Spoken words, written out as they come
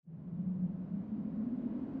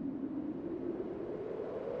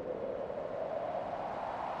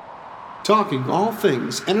talking all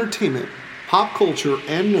things entertainment, pop culture,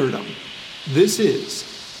 and nerdom. This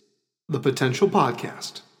is The Potential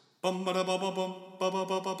Podcast. Potential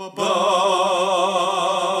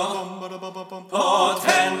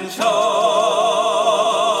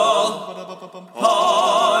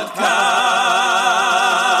Podcast.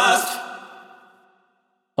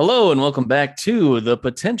 Hello and welcome back to The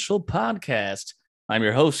Potential Podcast. I'm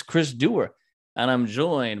your host, Chris Dewar, and I'm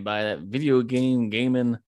joined by that video game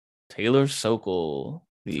gaming Taylor Sokol.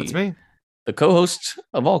 That's me. The co-host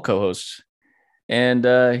of all co-hosts. And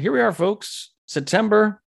here we are, folks.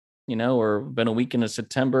 September, we're been a week into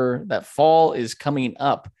September. That fall is coming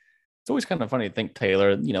up. It's always kind of funny to think,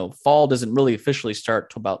 Taylor, fall doesn't really officially start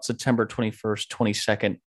till about September 21st,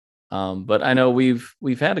 22nd. But I know we've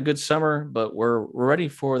had a good summer, but we're ready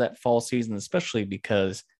for that fall season, especially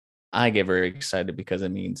because I get very excited because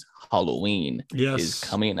it means Halloween is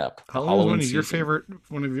coming up. Halloween is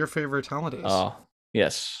one of your favorite holidays. Oh,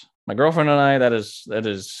 yes. My girlfriend and I, that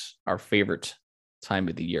is our favorite time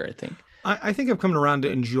of the year, I think. I think I've come around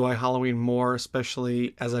to enjoy Halloween more,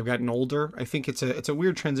 especially as I've gotten older. I think it's a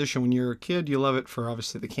weird transition. When you're a kid, you love it for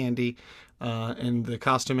obviously the candy and the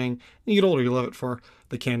costuming. You get older, you love it for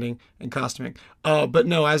the candy and costuming. But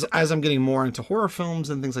no, as I'm getting more into horror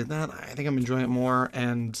films and things like that, I think I'm enjoying it more.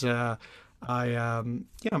 And I'm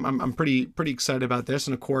pretty excited about this.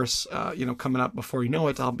 And of course, coming up before you know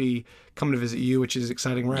it, I'll be coming to visit you, which is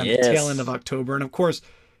exciting. We're at the tail end of October, and of course,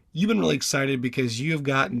 you've been really excited because you've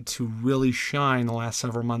gotten to really shine the last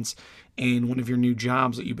several months in one of your new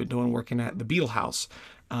jobs that you've been doing, working at the Beetle House,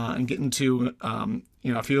 and getting to,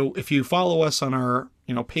 if you follow us on our,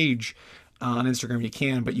 page on Instagram, you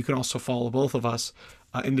can, but you can also follow both of us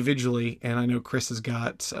individually. And I know Chris has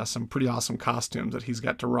got some pretty awesome costumes that he's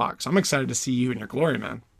got to rock. So I'm excited to see you in your glory,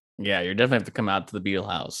 man. Yeah, you're definitely have to come out to the Beetle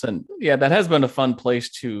House. And yeah, that has been a fun place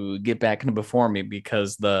to get back into before me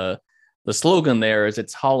because the slogan there is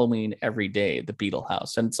it's Halloween every day at the Beetle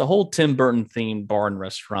House. And it's a whole Tim Burton themed bar and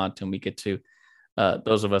restaurant. And we get to,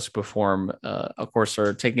 those of us who perform, of course,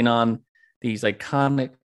 are taking on these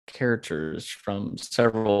iconic characters from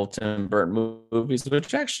several Tim Burton movies,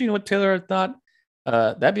 which actually, Taylor, I thought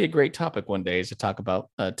that'd be a great topic one day is to talk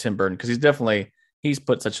about Tim Burton, because he's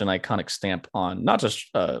put such an iconic stamp on not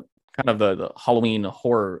just kind of the Halloween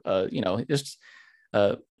horror,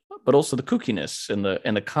 but also the kookiness and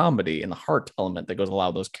the comedy and the heart element that goes along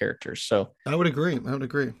with those characters. So I would agree.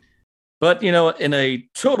 But in a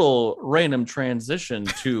total random transition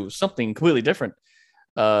to something completely different,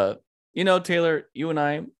 Taylor, you and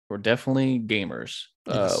I were definitely gamers.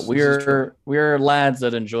 Yes, we're lads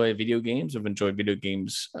that enjoy video games. Have enjoyed video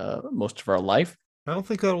games most of our life. I don't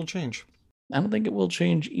think that'll change. I don't think it will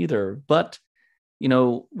change either. But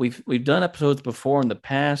we've done episodes before in the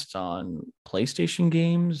past on PlayStation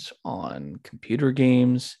games, on computer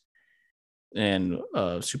games, and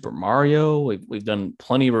Super Mario. We've done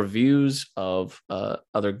plenty of reviews of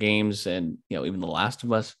other games, and even The Last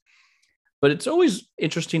of Us. But it's always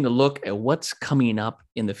interesting to look at what's coming up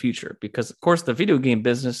in the future, because of course the video game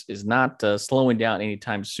business is not slowing down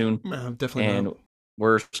anytime soon. Definitely and not.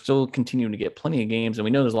 We're still continuing to get plenty of games, and we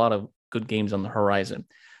know there's a lot of good games on the horizon.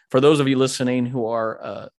 For those of you listening who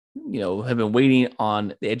are, have been waiting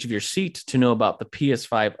on the edge of your seat to know about the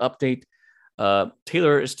PS5 update,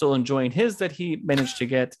 Taylor is still enjoying his that he managed to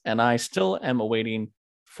get, and I still am awaiting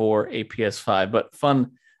for a PS5. But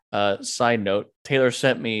fun side note, Taylor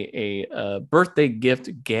sent me a birthday gift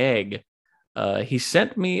gag. He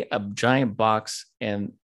sent me a giant box,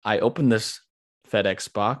 and I opened this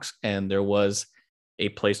FedEx box, and there was a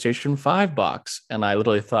PlayStation 5 box. And I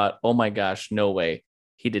literally thought, oh my gosh, no way.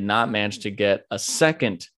 He did not manage to get a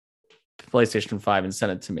second PlayStation 5 and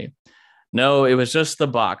send it to me. No, it was just the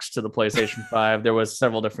box to the PlayStation 5. There was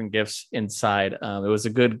several different gifts inside. It was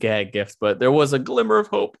a good gag gift, but there was a glimmer of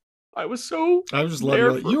hope. I was just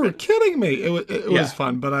loving it. You were kidding me. It was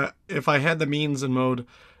fun, but if I had the means and mode,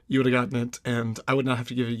 you would have gotten it, and I would not have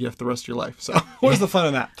to give you a gift the rest of your life. So what was the fun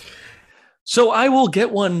of that? So I will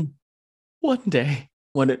get one day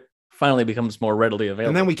when it finally becomes more readily available.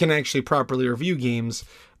 And then we can actually properly review games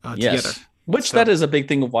together. That is a big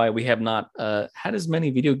thing of why we have not had as many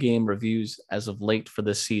video game reviews as of late for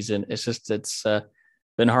this season. It's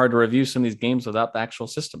been hard to review some of these games without the actual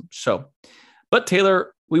system. But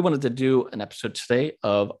Taylor, we wanted to do an episode today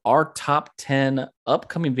of our top 10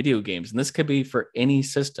 upcoming video games. And this could be for any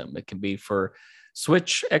system. It can be for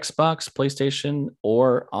Switch, Xbox, PlayStation,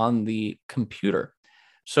 or on the computer.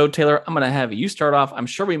 So, Taylor, I'm going to have you start off. I'm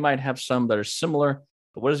sure we might have some that are similar,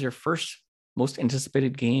 but what is your first most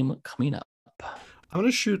anticipated game coming up? I'm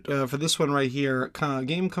going to shoot for this one right here. A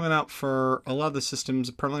game coming out for a lot of the systems,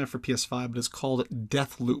 primarily for PS5, but it's called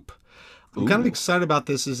Deathloop. I'm kind of excited about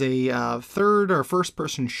this. As a third or first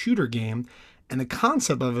person shooter game. And the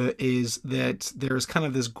concept of it is that there's kind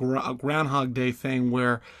of this Groundhog Day thing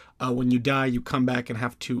where when you die, you come back and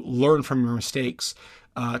have to learn from your mistakes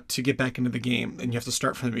to get back into the game. And you have to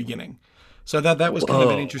start from the beginning. So that was kind of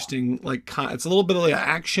an interesting, it's a little bit of like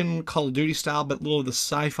action Call of Duty style, but a little of the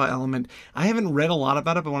sci-fi element. I haven't read a lot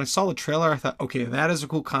about it, but when I saw the trailer, I thought, okay, that is a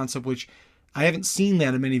cool concept, which I haven't seen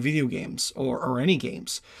that in many video games or any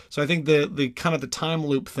games. So I think the kind of the time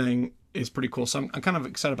loop thing is pretty cool. So I'm kind of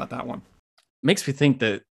excited about that one. Makes me think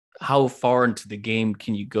that how far into the game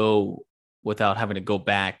can you go without having to go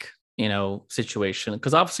back, situation?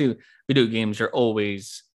 Because obviously video games are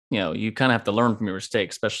always, you kind of have to learn from your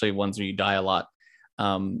mistakes, especially ones where you die a lot.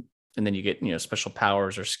 And then you get, special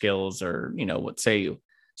powers or skills or, what say you.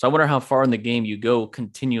 So I wonder how far in the game you go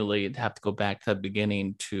continually and have to go back to the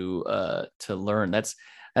beginning to learn. That's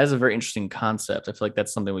a very interesting concept. I feel like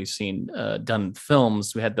that's something we've seen done in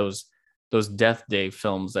films. We had those Death Day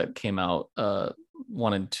films that came out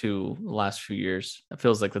 1 and 2 the last few years. It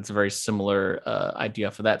feels like that's a very similar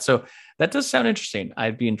idea for that. So that does sound interesting.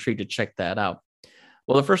 I'd be intrigued to check that out.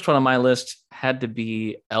 Well, the first one on my list had to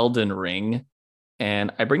be Elden Ring.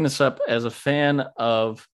 And I bring this up as a fan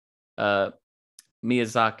of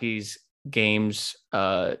Miyazaki's games.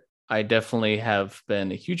 I definitely have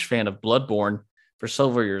been a huge fan of Bloodborne for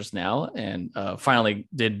several years now, and finally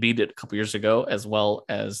did beat it a couple years ago, as well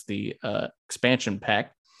as the expansion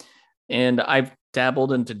pack. And I've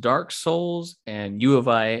dabbled into Dark Souls, and you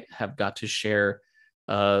have got to share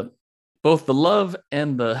both the love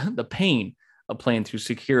and the pain of playing through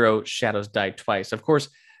Sekiro: Shadows Die Twice. Of course,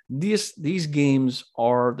 these games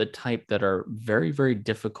are the type that are very, very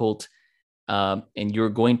difficult, and you're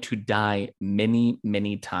going to die many,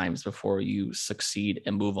 many times before you succeed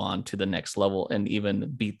and move on to the next level and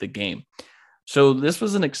even beat the game. So this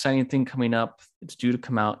was an exciting thing coming up. It's due to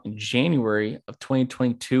come out in January of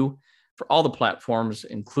 2022 for all the platforms,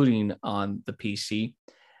 including on the PC.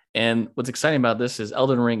 And what's exciting about this is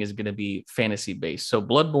Elden Ring is going to be fantasy based. So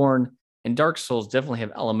Bloodborne and Dark Souls definitely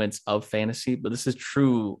have elements of fantasy, but this is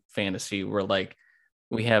true fantasy where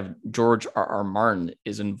we have George R.R. Martin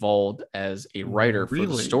is involved as a writer for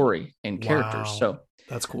the story and characters. Wow. So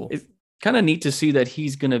that's cool. It's kind of neat to see that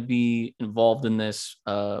he's going to be involved in this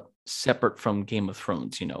separate from Game of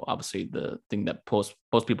Thrones, obviously the thing that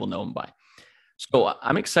most people know him by. So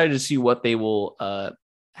I'm excited to see what they will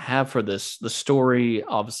have for this, the story,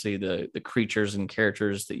 obviously the creatures and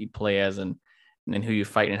characters that you play as and who you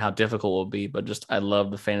fight and how difficult it will be. But just, I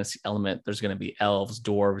love the fantasy element. There's going to be elves,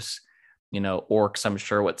 dwarves, orcs, I'm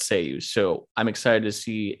sure, what say you. So I'm excited to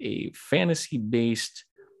see a fantasy based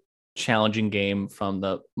challenging game from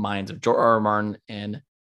the minds of George R. R. Martin and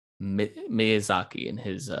Miyazaki and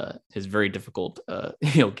his very difficult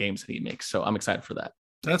games that he makes. So I'm excited for that.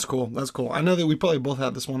 That's cool. That's cool. I know that we probably both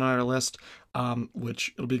have this one on our list,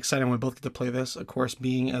 which it'll be exciting when we both get to play this. Of course,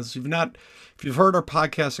 if you've heard our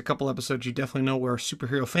podcast a couple episodes, you definitely know we're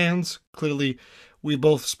superhero fans. Clearly, we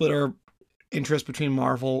both split our interest between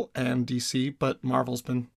Marvel and DC, but Marvel's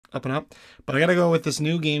been up and up. But I got to go with this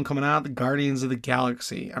new game coming out, the Guardians of the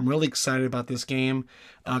Galaxy. I'm really excited about this game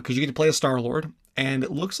because you get to play a Star-Lord, and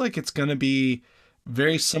it looks like it's going to be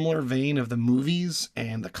very similar vein of the movies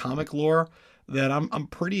and the comic lore. That I'm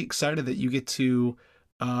pretty excited that you get to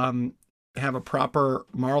have a proper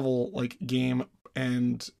Marvel game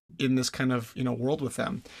and in this kind of world with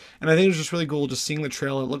them. And I think it was just really cool just seeing the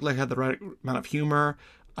trailer. It looked like it had the right amount of humor,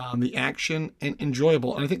 the action, and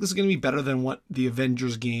enjoyable. And I think this is going to be better than what the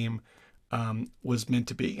Avengers game was meant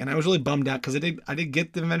to be. And I was really bummed out because I did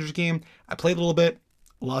get the Avengers game. I played a little bit,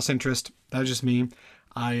 lost interest. That was just me.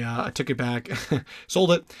 I took it back,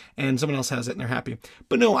 sold it, and someone else has it and they're happy.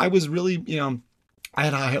 But no, I was really, I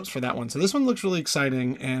had high hopes for that one. So this one looks really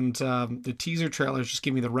exciting, and the teaser trailers just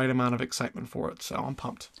give me the right amount of excitement for it. So I'm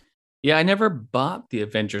pumped. Yeah, I never bought the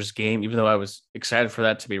Avengers game, even though I was excited for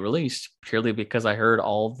that to be released, purely because I heard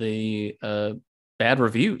all the bad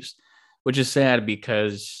reviews, which is sad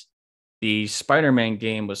because the Spider-Man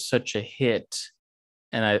game was such a hit.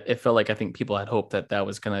 And it felt like I think people had hoped that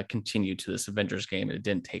was going to continue to this Avengers game, and it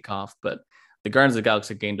didn't take off. But the Guardians of the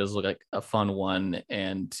Galaxy game does look like a fun one.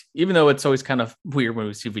 And even though it's always kind of weird when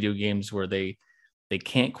we see video games where they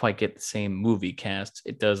can't quite get the same movie cast,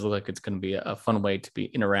 it does look like it's going to be a fun way to be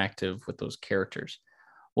interactive with those characters.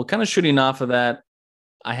 Well, kind of shooting off of that,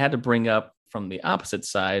 I had to bring up from the opposite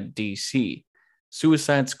side, DC.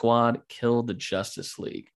 Suicide Squad killed the Justice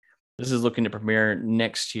League. This is looking to premiere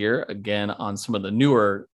next year, again, on some of the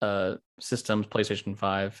newer systems, PlayStation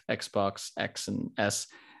 5, Xbox X and S,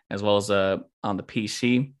 as well as on the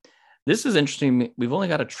PC. This is interesting. We've only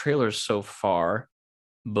got a trailer so far,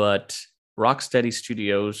 but Rocksteady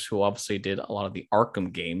Studios, who obviously did a lot of the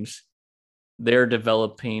Arkham games, they're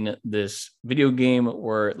developing this video game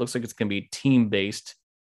where it looks like it's going to be team-based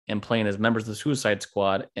and playing as members of the Suicide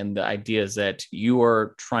Squad. And the idea is that you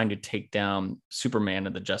are trying to take down Superman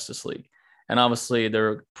and the Justice League. And obviously,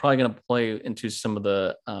 they're probably going to play into some of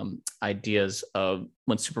the ideas of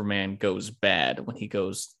when Superman goes bad, when he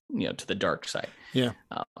goes, to the dark side. Yeah.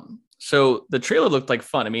 So the trailer looked like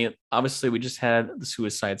fun. I mean, obviously, we just had the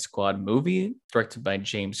Suicide Squad movie directed by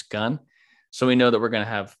James Gunn. So we know that we're going to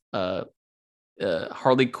have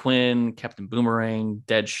Harley Quinn, Captain Boomerang,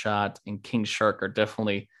 Deadshot, and King Shark are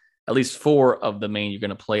definitely at least 4 of the main you're going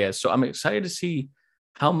to play as. So I'm excited to see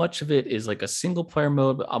how much of it is like a single player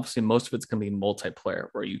mode, but obviously most of it's going to be multiplayer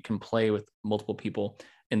where you can play with multiple people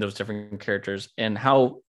in those different characters, and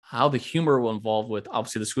how the humor will involve with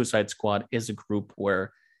obviously the Suicide Squad is a group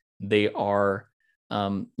where they are,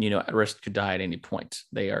 at risk to die at any point.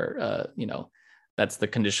 They are, that's the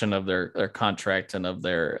condition of their contract and of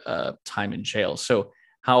their time in jail. So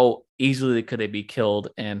how easily could they be killed,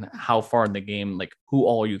 and how far in the game, like who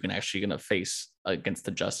all you can actually going to face against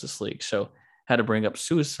the Justice League. So had to bring up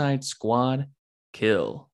Suicide Squad,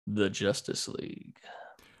 kill the Justice League.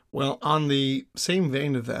 Well, on the same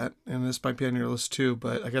vein of that, and this might be on your list too,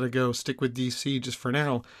 but I got to stick with DC just for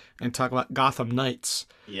now and talk about Gotham Knights.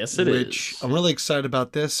 Yes, it is. Which I'm really excited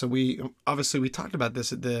about this. So we talked about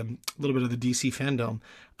this at the little bit of the DC fandom.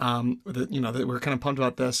 That we're kind of pumped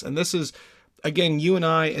about this, and this is, again, you and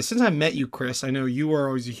I. Since I met you, Chris, I know you were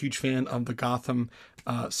always a huge fan of the Gotham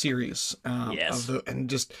series. Yes.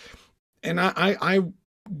 I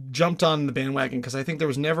jumped on the bandwagon because I think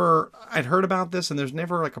I'd heard about this, and there's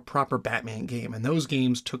never like a proper Batman game, and those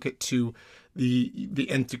games took it to the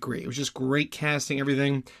nth degree. It was just great casting,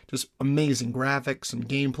 everything, just amazing graphics and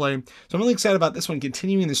gameplay. So I'm really excited about this one,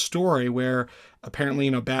 continuing the story where apparently,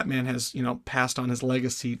 Batman has, passed on his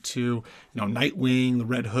legacy to, Nightwing, the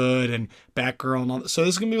Red Hood, and Batgirl and all that. So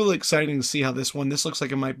this is going to be really exciting to see how this looks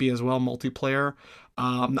like it might be as well multiplayer.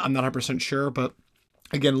 I'm not 100% sure, but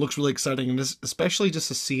again, it looks really exciting, and especially just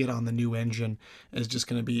to see it on the new engine is just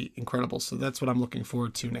going to be incredible. So that's what I'm looking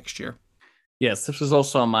forward to next year. Yes, this is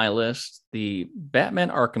also on my list. The Batman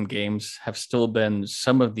Arkham games have still been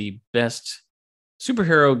some of the best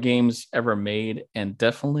superhero games ever made, and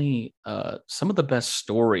definitely some of the best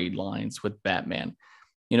storylines with Batman.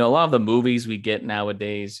 A lot of the movies we get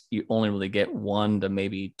nowadays, you only really get 1 to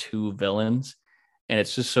maybe 2 villains. And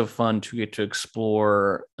it's just so fun to get to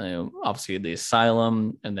explore, obviously, the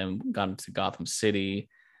Asylum, and then got into Gotham City.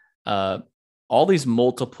 All these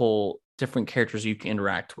multiple different characters you can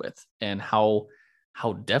interact with, and how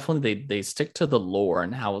definitely they stick to the lore,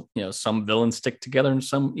 and how some villains stick together and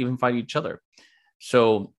some even fight each other.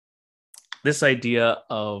 So this idea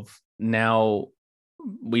of now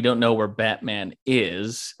we don't know where Batman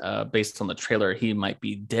is based on the trailer. He might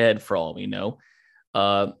be dead for all we know.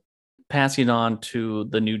 Passing on to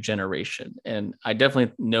the new generation. And I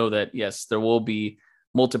definitely know that, yes, there will be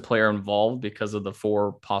multiplayer involved because of the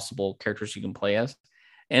 4 possible characters you can play as.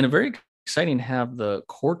 And very exciting to have the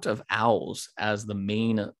Court of Owls as the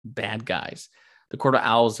main bad guys. The Court of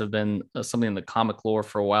Owls have been something in the comic lore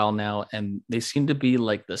for a while now, and they seem to be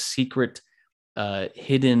like the secret,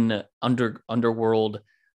 hidden underworld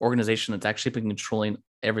organization that's actually been controlling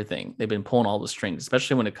everything. They've been pulling all the strings,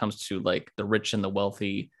 especially when it comes to like the rich and the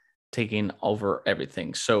wealthy taking over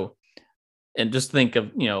everything. So, and just think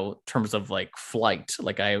of, terms of like flight,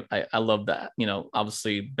 like I love that,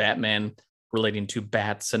 obviously Batman relating to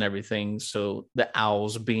bats and everything. So the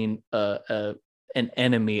owls being an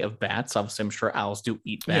enemy of bats. Obviously, I'm sure owls do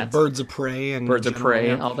eat bats. Yeah, birds of prey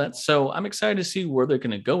and all that. So I'm excited to see where they're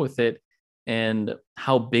going to go with it and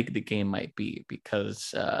how big the game might be,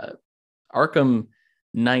 because Arkham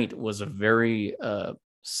Knight was a very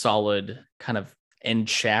solid kind of end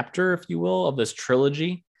chapter, if you will, of this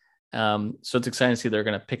trilogy. So it's exciting to see they're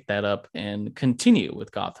going to pick that up and continue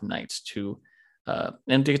with Gotham Knights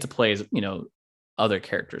and to get to play as other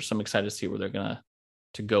characters. So I'm excited to see where they're going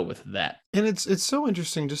to go with that. And it's so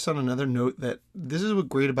interesting, just on another note, that this is what's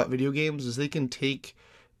great about video games is they can take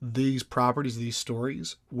these properties, these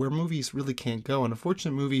stories, where movies really can't go. And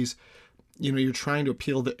unfortunately, movies, you're trying to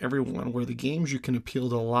appeal to everyone, where the games you can appeal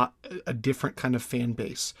to a different kind of fan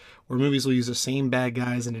base, where movies will use the same bad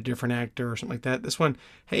guys and a different actor or something like that. This one,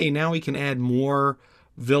 hey, now we can add more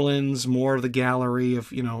villains, more of the gallery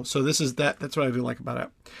of, so this is that's what I really like about it.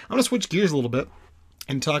 I'm going to switch gears a little bit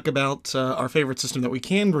and talk about our favorite system that we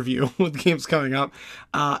can review with games coming up,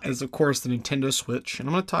 is of course the Nintendo Switch. And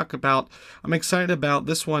I'm excited about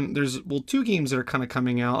this one. There's two games that are kind of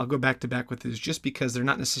coming out. I'll go back to back with this just because they're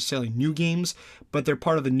not necessarily new games, but they're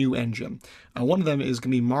part of the new engine. One of them is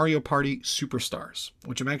going to be Mario Party Superstars,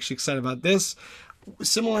 which I'm actually excited about this.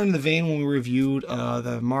 Similar in the vein when we reviewed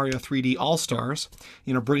the Mario 3D All-Stars,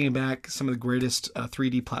 bringing back some of the greatest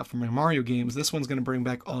 3D platforming Mario games. This one's going to bring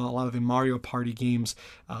back a lot of the Mario Party games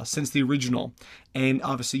since the original, and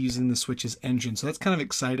obviously using the Switch's engine. So that's kind of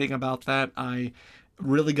exciting about that. I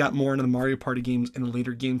really got more into the Mario Party games in the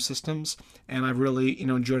later game systems, and I've really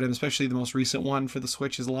enjoyed them, especially the most recent one for the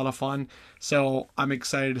Switch is a lot of fun. So I'm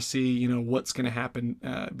excited to see what's going to happen,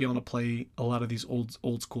 be able to play a lot of these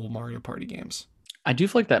old school Mario Party games. I do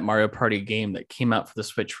feel like that Mario Party game that came out for the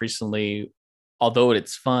Switch recently, although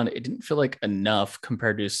it's fun, it didn't feel like enough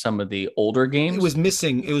compared to some of the older games. It was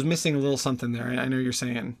missing a little something there. I know you're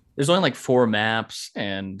saying. There's only like 4 maps,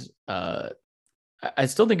 and I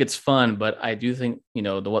still think it's fun, but I do think,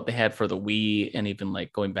 what they had for the Wii and even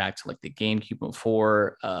like going back to like the GameCube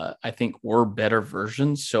before, I think were better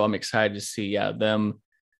versions. So I'm excited to see them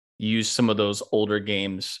use some of those older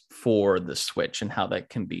games for the Switch and how that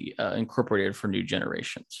can be incorporated for new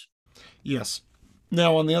generations. Yes.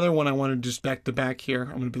 Now, on the other one, I wanted just back to back here.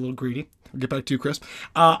 I'm going to be a little greedy. I'll get back to you, Chris.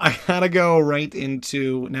 I had to go right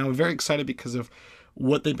into, now I'm very excited because of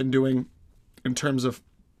what they've been doing in terms of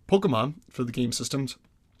Pokemon for the game systems.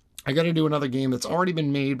 I got to do another game that's already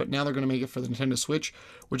been made, but now they're going to make it for the Nintendo Switch,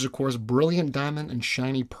 which is, of course, Brilliant Diamond and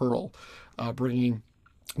Shiny Pearl, bringing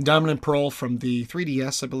Diamond and Pearl from the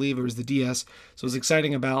 3DS, I believe it was the DS. So it's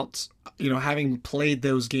exciting about, having played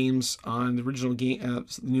those games on the original game,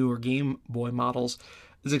 newer Game Boy models.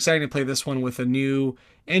 It's exciting to play this one with a new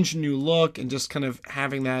engine, new look, and just kind of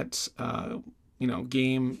having that,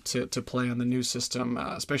 game to play on the new system,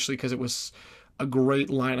 especially because it was a great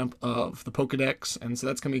lineup of the Pokedex. And so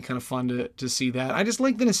that's going to be kind of fun to see that. I just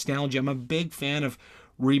like the nostalgia. I'm a big fan of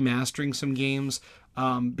remastering some games.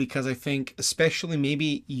 Because I think especially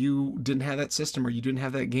maybe you didn't have that system or you didn't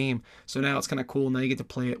have that game. So now it's kind of cool. Now you get to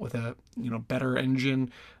play it with a, better engine,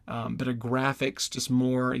 better graphics, just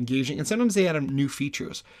more engaging. And sometimes they add new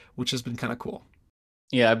features, which has been kind of cool.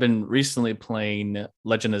 Yeah, I've been recently playing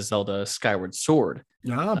Legend of Zelda Skyward Sword.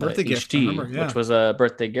 Birthday gift, HD, I remember, yeah. Which was a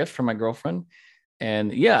birthday gift from my girlfriend.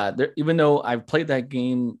 And yeah, even though I've played that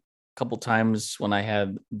game a couple times when I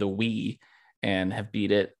had the Wii, and have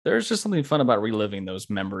beat it, there's just something fun about reliving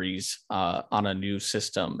those memories on a new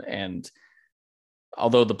system. And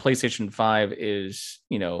although the PlayStation 5 is,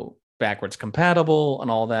 backwards compatible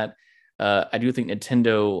and all that, I do think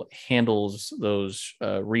Nintendo handles those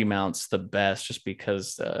remounts the best, just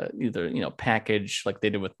because either, package like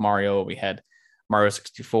they did with Mario. We had Mario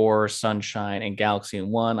 64, Sunshine, and Galaxy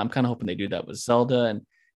in one. I'm kind of hoping they do that with Zelda. And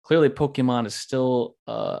clearly Pokemon is still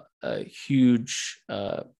a huge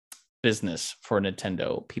business for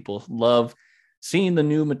Nintendo. People love seeing the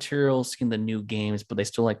new material, seeing the new games, but they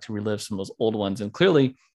still like to relive some of those old ones. And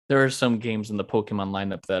clearly there are some games in the Pokemon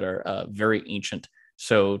lineup that are very ancient.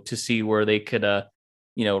 So to see where they could,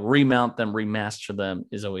 remount them, remaster them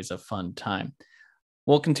is always a fun time.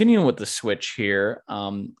 Well, continuing with the Switch here,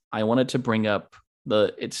 I wanted to bring up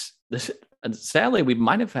sadly, we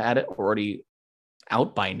might have had it already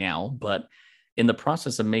out by now, but in the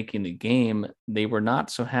process of making the game, they were not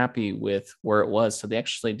so happy with where it was. So they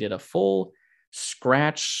actually did a full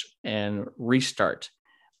scratch and restart.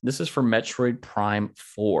 This is for Metroid Prime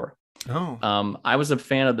 4. Oh. I was a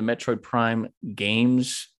fan of the Metroid Prime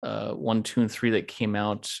games, 1, 2, and 3 that came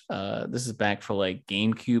out. This is back for like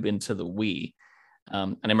GameCube into the Wii.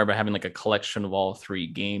 And I remember having like a collection of all 3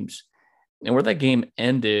 games. And where that game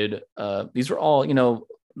ended, these were all,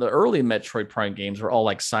 the early Metroid Prime games were all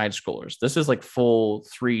like side scrollers. This is like full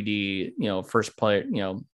 3D,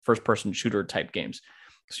 first person shooter type games.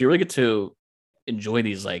 So you really get to enjoy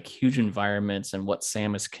these like huge environments and what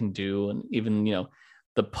Samus can do. And even,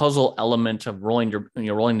 the puzzle element of rolling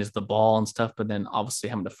is the ball and stuff, but then obviously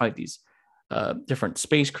having to fight these different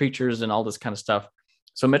space creatures and all this kind of stuff.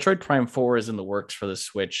 So Metroid Prime 4 is in the works for the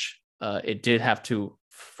Switch. It did have to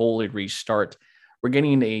fully restart. We're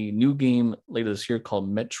getting a new game later this year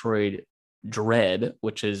called Metroid Dread,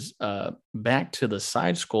 which is back to the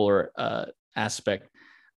side scroller aspect.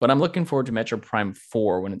 But I'm looking forward to Metroid Prime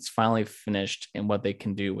 4 when it's finally finished and what they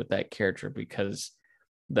can do with that character, because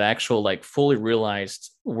the actual like fully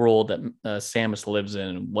realized world that Samus lives in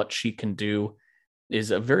and what she can do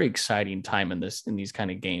is a very exciting time in these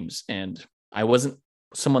kind of games. And I wasn't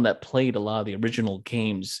someone that played a lot of the original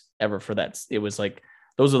games ever for that. It was like,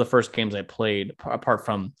 those are the first games I played, apart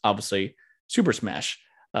from obviously Super Smash,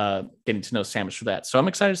 getting to know Samus for that. So I'm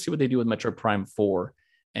excited to see what they do with Metroid Prime 4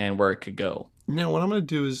 and where it could go. Now, what I'm going to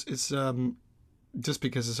do is just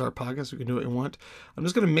because it's our podcast, we can do what we want. I'm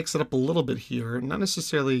just going to mix it up a little bit here. Not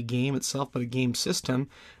necessarily a game itself, but a game system.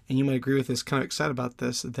 And you might agree with this, kind of excited about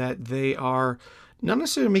this, that they are not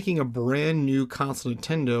necessarily making a brand new console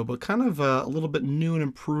Nintendo, but kind of a little bit new and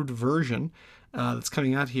improved version that's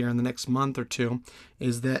coming out here in the next month or two,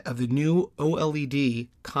 is that of the new OLED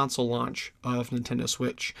console launch of Nintendo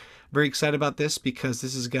Switch. Very excited about this because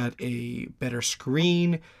this has got a better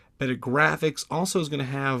screen, better graphics, also is going to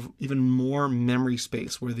have even more memory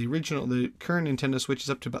space, where the current Nintendo Switch is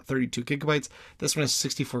up to about 32 gigabytes. This one has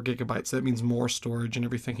 64 gigabytes. So that means more storage and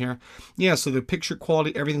everything here. Yeah, so the picture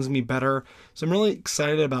quality, everything's going to be better. So I'm really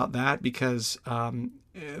excited about that because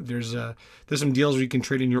there's some deals where you can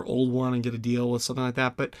trade in your old one and get a deal with something like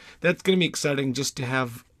that. But that's going to be exciting just to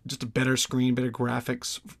have just a better screen, better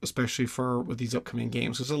graphics, especially with these upcoming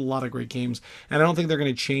games. There's a lot of great games, and I don't think they're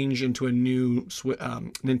going to change into a new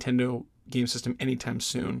Nintendo game system anytime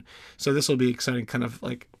soon. So this will be exciting, kind of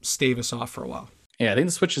like stave us off for a while. Yeah, I think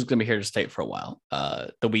the Switch is going to be here to stay for a while.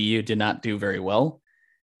 The Wii U did not do very well,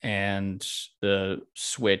 and the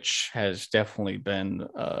Switch has definitely been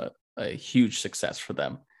a huge success for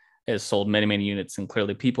them. It has sold many, many units, and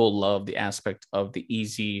clearly people love the aspect of the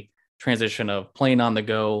easy transition of playing on the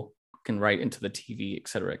go, can write into the TV, et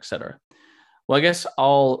cetera, et cetera. Well, I guess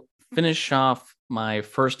I'll finish off my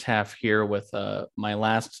first half here with my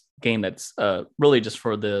last game that's really just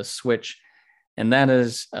for the Switch. And that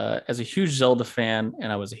is, as a huge Zelda fan,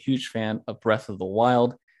 and I was a huge fan of Breath of the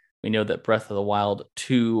Wild. We know that Breath of the Wild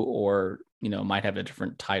 2, or, might have a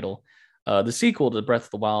different title. The sequel to Breath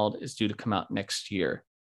of the Wild is due to come out next year.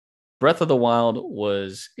 Breath of the Wild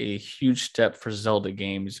was a huge step for Zelda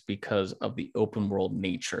games because of the open world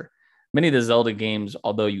nature. Many of the Zelda games,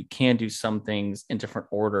 although you can do some things in different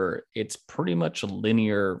order, it's pretty much a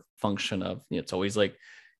linear function of, it's always like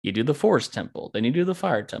you do the Forest Temple, then you do the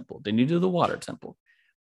Fire Temple, then you do the Water Temple.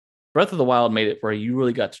 Breath of the Wild made it where you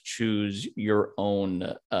really got to choose your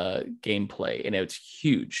own gameplay, and it's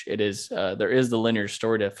huge. It is there is the linear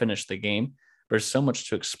story to finish the game. There's so much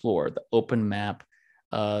to explore. The open map,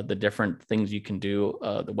 the different things you can do.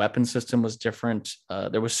 The weapon system was different.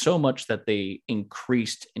 There was so much that they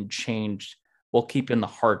increased and changed while keeping the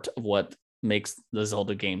heart of what makes the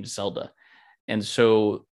Zelda game Zelda. And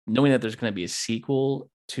so knowing that there's going to be a sequel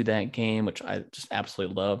to that game, which I just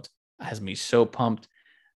absolutely loved, has me so pumped.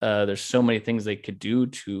 There's so many things they could do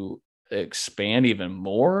to expand even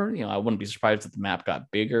more. I wouldn't be surprised if the map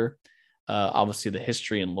got bigger. Obviously the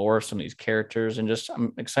history and lore of some of these characters, and just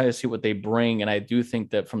I'm excited to see what they bring. And I do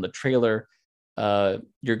think that from the trailer,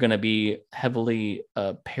 you're going to be heavily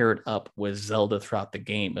paired up with Zelda throughout the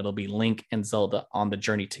game. It'll be Link and Zelda on the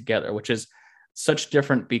journey together, which is such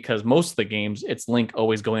different because most of the games, it's Link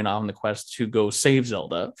always going on the quest to go save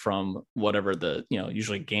Zelda from whatever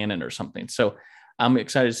usually Ganon or something. So I'm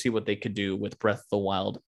excited to see what they could do with Breath of the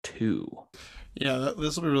Wild 2. Yeah,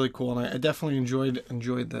 this will be really cool, and I definitely enjoyed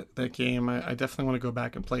that game. I definitely want to go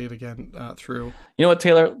back and play it again through. You know what,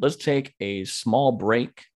 Taylor? Let's take a small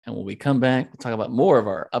break, and when we come back, we'll talk about more of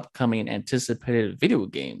our upcoming anticipated video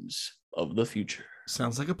games of the future.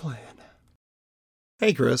 Sounds like a plan.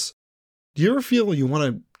 Hey, Chris. Do you ever feel you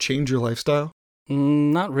want to change your lifestyle?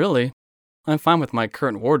 Not really. I'm fine with my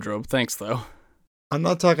current wardrobe, thanks, though. I'm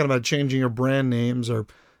not talking about changing your brand names or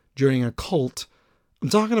joining a cult. I'm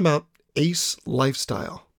talking about Ace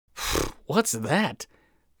Lifestyle. What's that?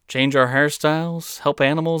 Change our hairstyles, help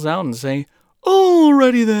animals out, and say,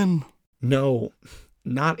 "Alrighty then." No,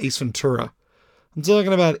 not Ace Ventura. I'm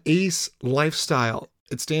talking about Ace Lifestyle.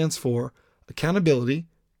 It stands for accountability,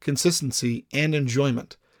 consistency, and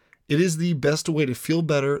enjoyment. It is the best way to feel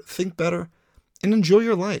better, think better, and enjoy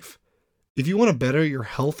your life. If you want to better your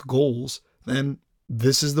health goals, then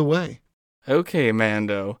this is the way. Okay,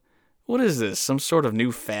 Mando. What is this, some sort of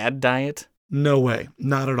new fad diet? No way,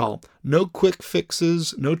 not at all. No quick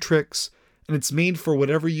fixes, no tricks, and it's made for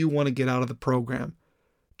whatever you want to get out of the program.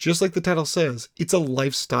 Just like the title says, it's a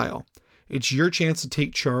lifestyle. It's your chance to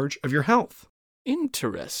take charge of your health.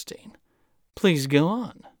 Interesting. Please go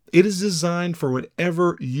on. It is designed for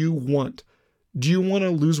whatever you want. Do you want to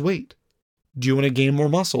lose weight? Do you want to gain more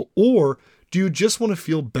muscle? Or do you just want to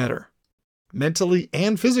feel better, mentally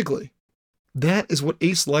and physically? That is what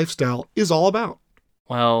Ace Lifestyle is all about.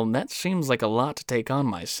 Well, that seems like a lot to take on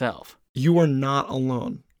myself. You are not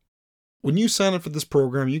alone. When you sign up for this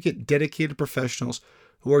program, you get dedicated professionals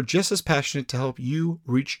who are just as passionate to help you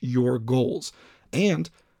reach your goals. And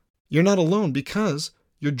you're not alone because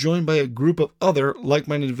you're joined by a group of other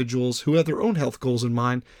like-minded individuals who have their own health goals in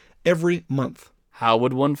mind every month. How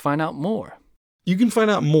would one find out more? You can find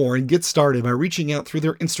out more and get started by reaching out through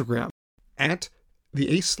their Instagram at the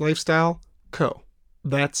Ace Lifestyle Co.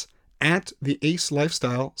 That's at the Ace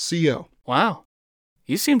Lifestyle Co. Wow.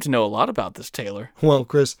 You seem to know a lot about this, Taylor. Well,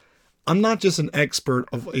 Chris, I'm not just an expert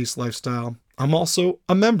of Ace Lifestyle. I'm also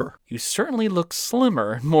a member. You certainly look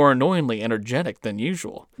slimmer and more annoyingly energetic than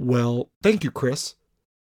usual. Well, thank you, Chris.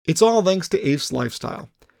 It's all thanks to Ace Lifestyle.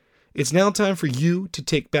 It's now time for you to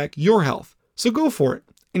take back your health. So go for it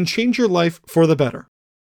and change your life for the better.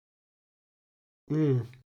 Oh,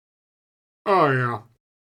 yeah.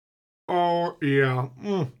 Oh, yeah.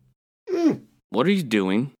 What are you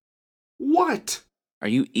doing? What? Are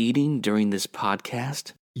you eating during this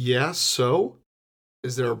podcast? Yeah, so?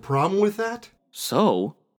 Is there a problem with that?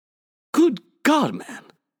 So? Good God, man.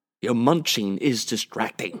 Your munching is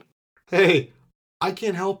distracting. Hey, I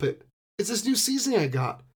can't help it. It's this new seasoning I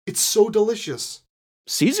got. It's so delicious.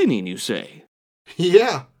 Seasoning, you say?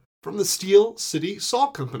 Yeah, from the Steel City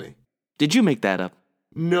Salt Company. Did you make that up?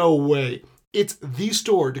 No way. It's the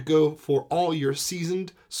store to go for all your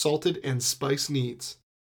seasoned, salted, and spice needs.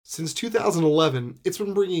 Since 2011, it's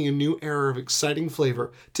been bringing a new era of exciting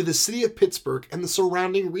flavor to the city of Pittsburgh and the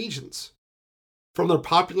surrounding regions. From their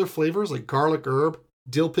popular flavors like garlic herb,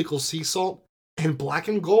 dill pickle sea salt, and black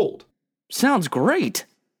and gold. Sounds great.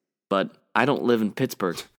 But I don't live in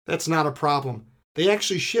Pittsburgh. That's not a problem. They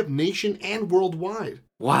actually ship nation and worldwide.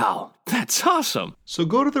 Wow, that's awesome. So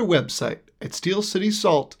go to their website at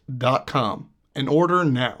steelcitysalt.com and order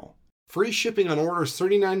now. Free shipping on orders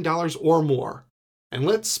 $39 or more. And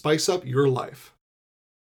let's spice up your life.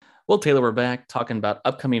 Well, Taylor, we're back talking about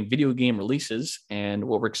upcoming video game releases and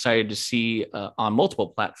what we're excited to see on multiple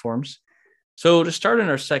platforms. So to start in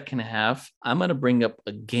our second half, I'm going to bring up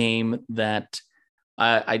a game that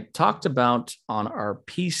I talked about on our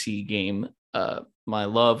PC game, my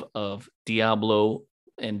love of Diablo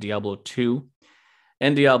and Diablo 2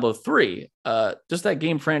 and Diablo 3. Just that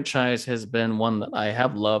game franchise has been one that I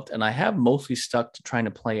have loved, and I have mostly stuck to trying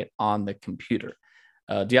to play it on the computer.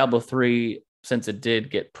 Diablo 3, since it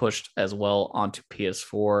did get pushed as well onto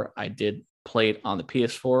PS4, I did play it on the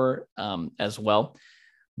PS4 as well.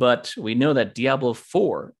 But we know that Diablo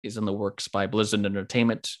 4 is in the works by Blizzard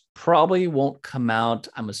Entertainment. Probably won't come out,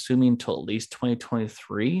 I'm assuming, till at least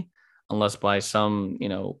 2023, unless by some,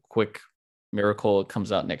 quick miracle it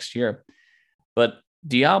comes out next year. But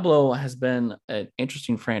Diablo has been an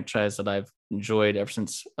interesting franchise that I've enjoyed ever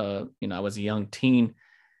since, I was a young teen.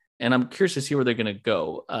 And I'm curious to see where they're going to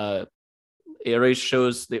go. It already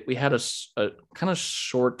shows that we had a kind of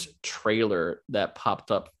short trailer that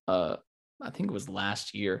popped up, I think it was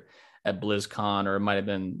last year at BlizzCon, or it might have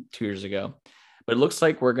been 2 years ago. But it looks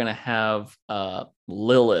like we're going to have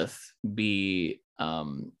Lilith be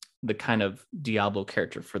the kind of Diablo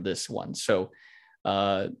character for this one. So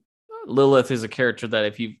Lilith is a character that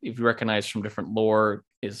if you recognize from different lore,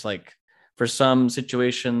 is like, for some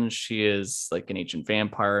situations, she is like an ancient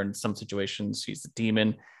vampire. In some situations, she's a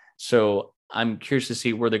demon. So I'm curious to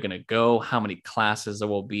see where they're going to go, how many classes there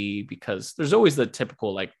will be, because there's always the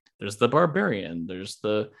typical, like, there's the barbarian, there's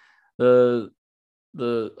the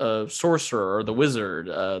sorcerer or the wizard,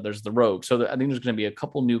 there's the rogue. So I think there's going to be a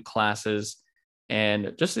couple new classes,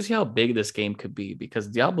 and just to see how big this game could be, because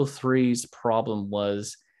Diablo 3's problem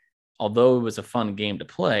was, although it was a fun game to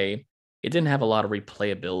play, it didn't have a lot of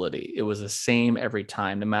replayability. It was the same every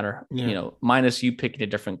time, no matter, minus you picking a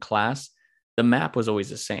different class, the map was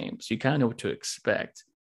always the same. So you kind of know what to expect.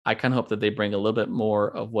 I kind of hope that they bring a little bit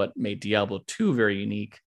more of what made Diablo 2 very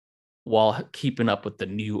unique, while keeping up with the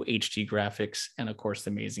new HD graphics and, of course,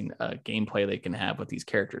 the amazing gameplay they can have with these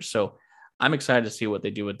characters. So I'm excited to see what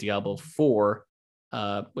they do with Diablo 4,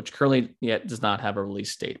 which currently yet does not have a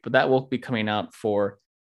release date, but that will be coming out for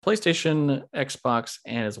PlayStation, Xbox,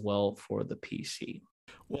 and as well for the PC.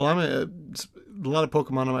 Well, I'm a lot of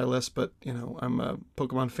Pokemon on my list, but I'm a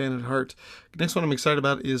Pokemon fan at heart. Next one I'm excited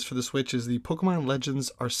about is for the Switch is the Pokemon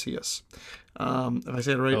Legends Arceus. If I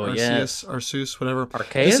say it right, Arceus, yes. Arceus, whatever.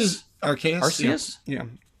 Arceus? This is Arceus. Arceus? Yeah.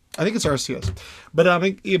 I think it's Arceus. But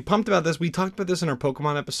I'm pumped about this. We talked about this in our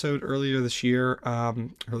Pokemon episode earlier this year.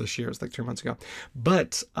 It's like 3 months ago.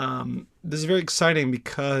 But this is very exciting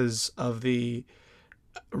because of the...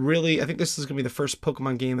 Really, I think this is going to be the first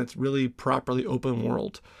Pokemon game that's really properly open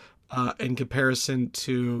world in comparison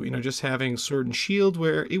to, just having Sword and Shield,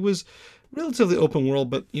 where it was relatively open world,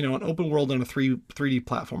 but, an open world on a 3D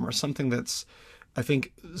platform, or something that's, I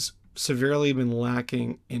think, severely been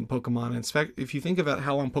lacking in Pokemon. In fact, if you think about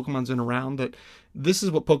how long Pokemon's been around, that this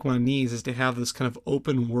is what Pokemon needs, is to have this kind of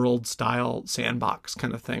open world style sandbox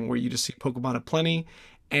kind of thing, where you just see Pokemon aplenty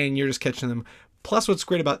and you're just catching them. Plus, what's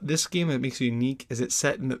great about this game that makes it unique is it's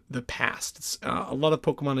set in the past. A lot of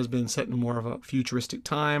Pokemon has been set in more of a futuristic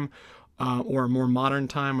time or a more modern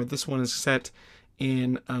time, where this one is set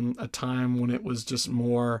in a time when it was just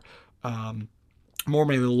more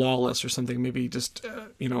maybe lawless or something, maybe just,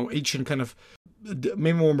 ancient kind of,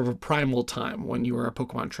 maybe more of a primal time when you were a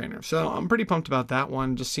Pokemon trainer. So I'm pretty pumped about that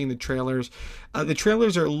one, just seeing the trailers. The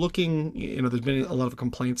trailers are looking, there's been a lot of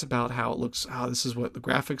complaints about how it looks, how this is what the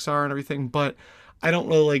graphics are and everything, but I don't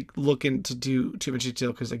really like looking to do too much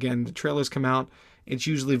detail because, again, the trailers come out, it's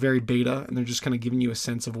usually very beta, and they're just kind of giving you a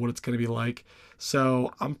sense of what it's going to be like.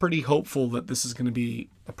 So I'm pretty hopeful that this is going to be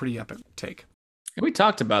a pretty epic take. And we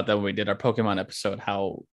talked about that when we did our Pokemon episode,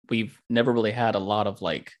 how we've never really had a lot of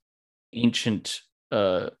like ancient,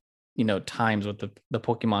 times with the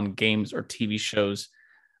Pokemon games or TV shows.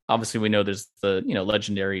 Obviously, we know there's the,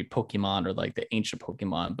 legendary Pokemon or like the ancient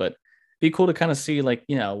Pokemon, but it'd be cool to kind of see like,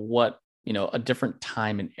 what, a different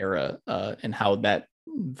time and era and how that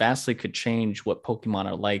vastly could change what Pokemon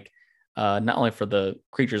are like, not only for the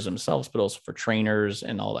creatures themselves, but also for trainers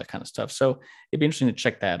and all that kind of stuff. So it'd be interesting to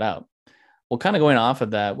check that out. Well, kind of going off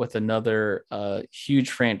of that with another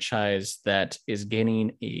huge franchise that is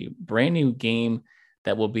getting a brand new game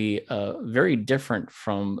that will be very different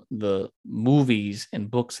from the movies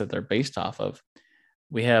and books that they're based off of.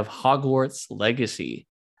 We have Hogwarts Legacy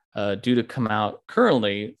due to come out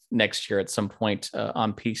currently next year at some point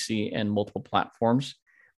on PC and multiple platforms.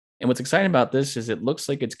 And what's exciting about this is it looks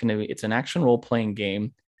like it's an action role-playing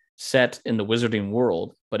game set in the wizarding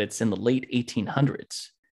world, but it's in the late 1800s.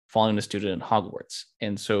 Following a student at Hogwarts.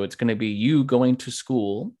 And so it's going to be you going to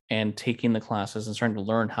school and taking the classes and starting to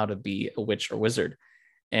learn how to be a witch or wizard.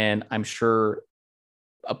 And I'm sure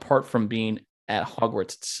apart from being at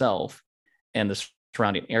Hogwarts itself and the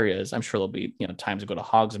surrounding areas, I'm sure there'll be, times to go to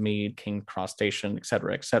Hogsmeade, King's Cross Station, et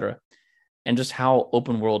cetera, et cetera. And just how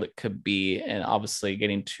open world it could be. And obviously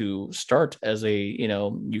getting to start as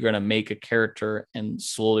you're going to make a character and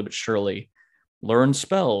slowly but surely learn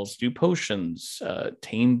spells, do potions,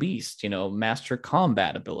 tame beasts, master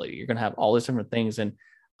combat ability. You're going to have all these different things. And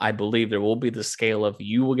I believe there will be the scale of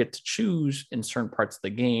you will get to choose in certain parts of the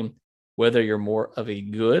game, whether you're more of a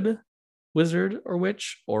good wizard or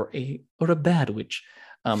witch or a bad witch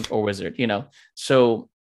or wizard, So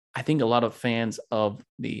I think a lot of fans of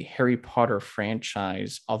the Harry Potter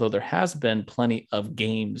franchise, although there has been plenty of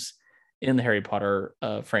games in the Harry Potter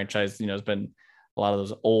franchise, there's been a lot of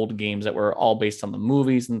those old games that were all based on the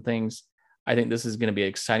movies and things. I think this is going to be an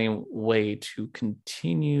exciting way to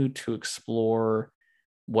continue to explore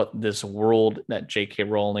what this world that J.K.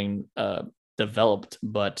 Rowling developed,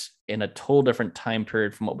 but in a total different time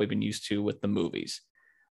period from what we've been used to with the movies.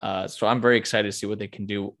 So I'm very excited to see what they can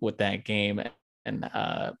do with that game, and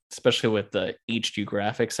especially with the HD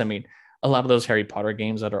graphics. I mean, a lot of those Harry Potter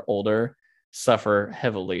games that are older suffer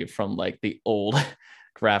heavily from like the old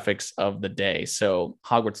graphics of the day. So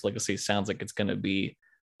Hogwarts Legacy sounds like it's going to be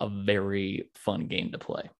a very fun game to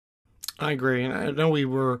play. I agree. And I know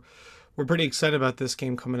we're pretty excited about this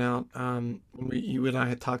game coming out. You and I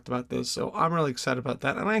had talked about this, so I'm really excited about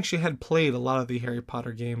that. And I actually had played a lot of the Harry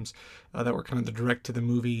Potter games that were kind of the direct to the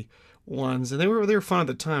movie ones, and they were fun at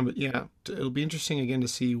the time. But yeah, it'll be interesting again to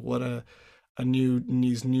see what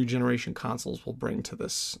these new generation consoles will bring to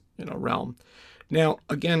this realm. Now,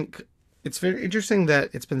 again, it's very interesting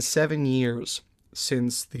that it's been 7 years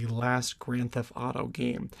since the last Grand Theft Auto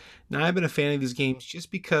game. Now, I've been a fan of these games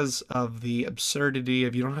just because of the absurdity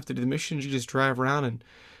of you don't have to do the missions, you just drive around and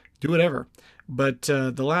do whatever. But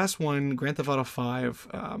the last one, Grand Theft Auto 5,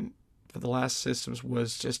 for the last systems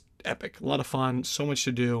was just epic. A lot of fun, so much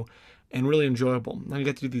to do, and really enjoyable. Now you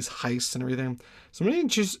get to do these heists and everything. So really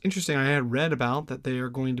interesting, I had read about that they are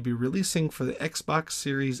going to be releasing for the Xbox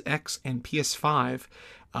Series X and PS5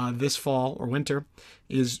 this fall or winter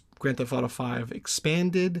is Grand Theft Auto 5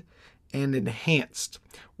 expanded and enhanced.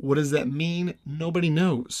 What does that mean? Nobody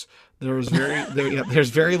knows. There's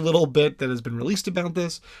very little bit that has been released about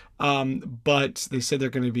this, but they said they're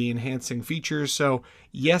going to be enhancing features. So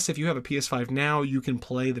yes, if you have a PS5 now, you can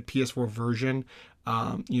play the PS4 version.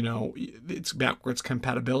 It's backwards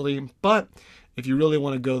compatibility, but if you really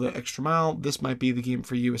want to go the extra mile, this might be the game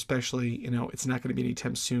for you, especially, it's not going to be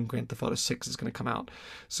anytime soon. Grand Theft Auto 6 is going to come out.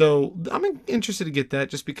 So I'm interested to get that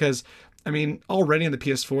just because, already on the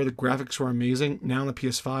PS4, the graphics were amazing. Now on the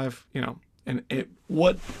PS5,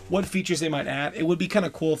 what features they might add, it would be kind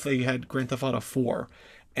of cool if they had Grand Theft Auto 4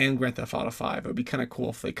 and Grand Theft Auto 5. It would be kind of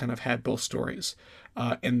cool if they kind of had both stories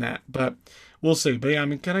in that. But we'll see. But yeah,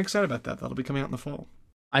 I'm kind of excited about that. That'll be coming out in the fall.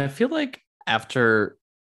 I feel like after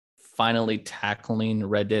finally tackling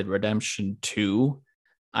Red Dead Redemption 2,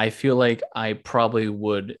 I feel like I probably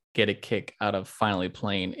would get a kick out of finally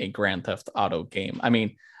playing a Grand Theft Auto game. I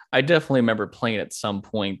mean, I definitely remember playing at some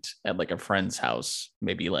point at like a friend's house,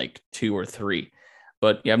 maybe like two or three.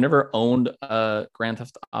 But yeah, I've never owned a Grand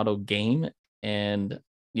Theft Auto game. And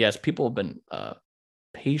yes, people have been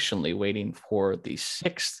patiently waiting for the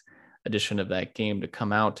sixth edition of that game to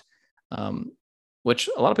come out, um, which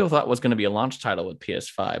a lot of people thought was going to be a launch title with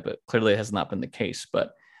PS5, but clearly it has not been the case.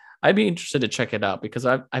 But I'd be interested to check it out because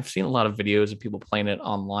I've seen a lot of videos of people playing it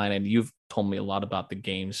online, and you've told me a lot about the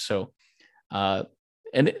games. So, uh,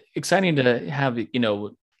 and exciting to have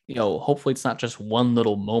hopefully it's not just one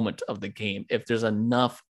little moment of the game. If there's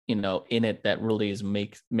enough in it that really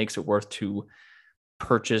makes it worth to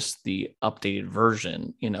purchase the updated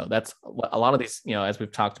version. That's a lot of these, as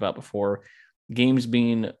we've talked about before, games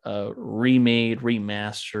being remade,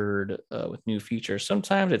 remastered with new features.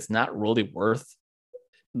 Sometimes it's not really worth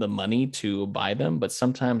the money to buy them, but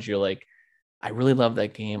sometimes you're like, I really love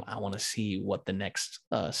that game. I want to see what the next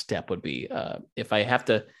step would be. If I have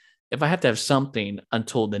to have something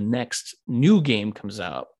until the next new game comes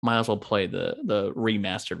out, might as well play the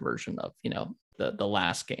remastered version of the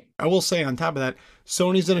last game. I will say on top of that,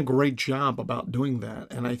 Sony's done a great job about doing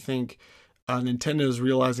that, and I think Nintendo is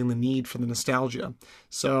realizing the need for the nostalgia.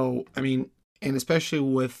 So I mean, and especially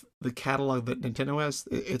with the catalog that Nintendo has,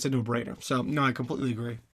 it's a no-brainer. So no, I completely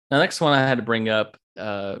agree. The next one I had to bring up,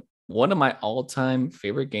 one of my all-time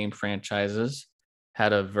favorite game franchises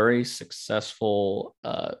had a very successful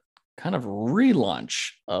kind of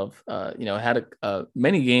relaunch of had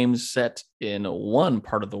many games set in one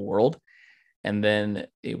part of the world, and then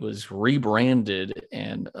it was rebranded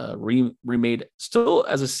and remade still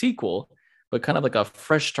as a sequel, but kind of like a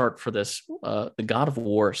fresh start for this the God of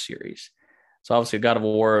War series. So obviously God of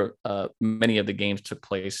War, many of the games took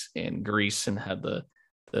place in Greece and had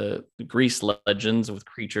the Greece legends with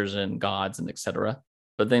creatures and gods and etc.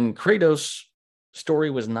 But then Kratos'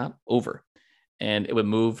 story was not over, and it would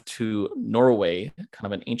move to Norway, kind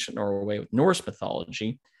of an ancient Norway with Norse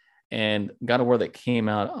mythology. And God of War that came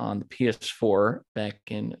out on the PS4 back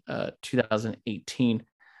in 2018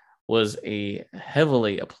 was a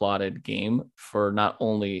heavily applauded game for not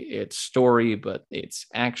only its story, but its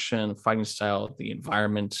action, fighting style, the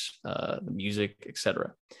environment, the music,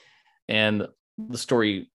 etc. And the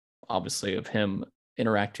story, obviously, of him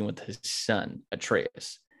interacting with his son,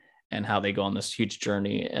 Atreus, and how they go on this huge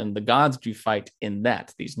journey. And the gods do fight in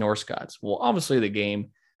that, these Norse gods. Well, obviously, the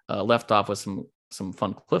game left off with some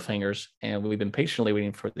fun cliffhangers, and we've been patiently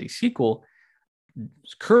waiting for the sequel.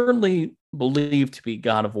 It's currently believed to be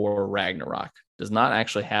God of War Ragnarok. Does not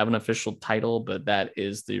actually have an official title, but that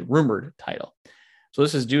is the rumored title. So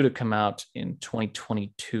this is due to come out in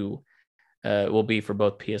 2022. It will be for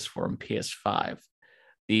both PS4 and PS5.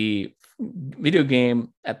 The video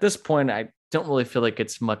game, at this point, I don't really feel like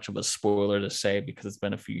it's much of a spoiler to say because it's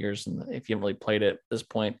been a few years, and if you haven't really played it at this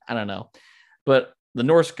point, I don't know. But the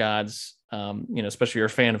Norse gods, especially you're a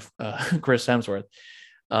fan of Chris Hemsworth,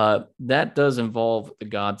 that does involve the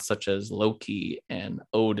gods such as Loki and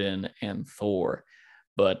Odin and Thor,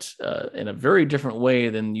 but in a very different way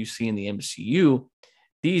than you see in the MCU.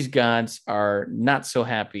 These gods are not so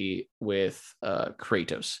happy with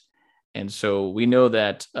Kratos. And so we know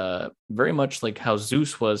that very much like how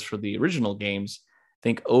Zeus was for the original games, I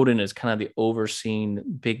think Odin is kind of the overseen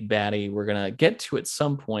big baddie we're going to get to at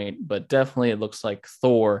some point, but definitely it looks like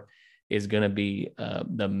Thor is going to be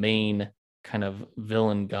the main kind of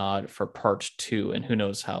villain god for part 2, and who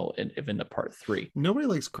knows how if into part 3. Nobody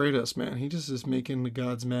likes Kratos, man. He just is making the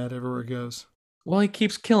gods mad everywhere he goes. Well, he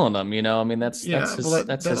keeps killing them, I mean, that's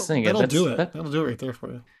his thing. That'll do it right there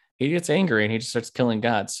for you. He gets angry and he just starts killing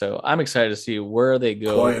gods. So I'm excited to see where they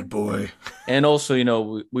go. Quiet boy. And also,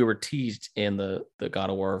 we were teased in the God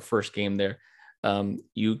of War first game there.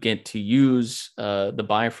 You get to use the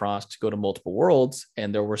Bifrost to go to multiple worlds,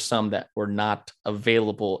 and there were some that were not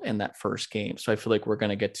available in that first game. So I feel like we're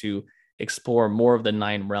going to get to explore more of the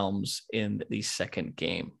 9 realms in the second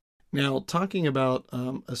game. Now, talking about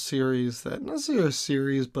a series that, not necessarily a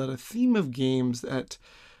series, but a theme of games that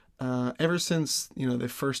ever since, they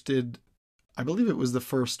first did, I believe it was the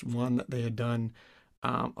first one that they had done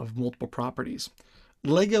of multiple properties.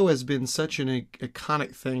 Lego has been such an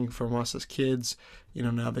iconic thing from us as kids.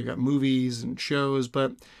 Now they got movies and shows,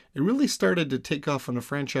 but it really started to take off on a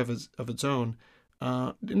franchise of its own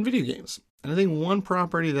in video games. And I think one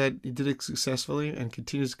property that did it successfully and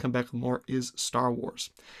continues to come back with more is Star Wars.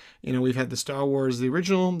 We've had the Star Wars, the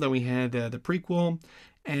original, then we had the prequel,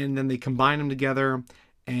 and then they combined them together.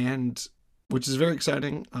 And which is very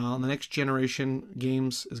exciting. The next generation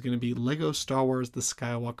games is going to be Lego Star Wars The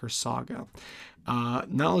Skywalker Saga.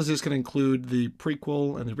 Not only is this going to include the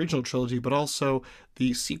prequel and the original trilogy, but also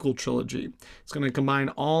the sequel trilogy. It's going to combine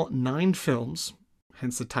all 9 films,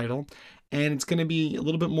 hence the title, and it's going to be a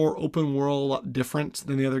little bit more open world, a lot different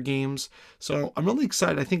than the other games. So I'm really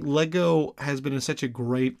excited. I think Lego has been such a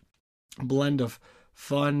great blend of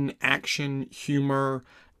fun, action, humor,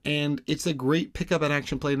 and it's a great pick-up and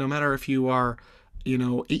action play no matter if you are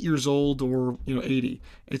 8 years old or 80.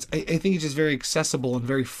 I think it's just very accessible and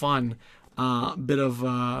very fun bit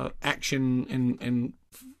of action and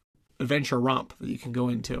adventure romp that you can go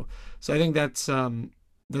into. So I think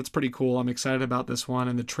that's pretty cool. I'm excited about this one,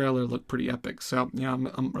 and the trailer looked pretty epic. So yeah,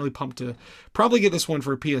 I'm really pumped to probably get this one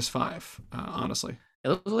for PS5. Honestly,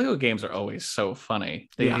 yeah, those Lego games are always so funny.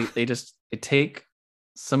 They take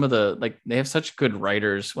some of the, they have such good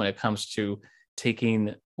writers when it comes to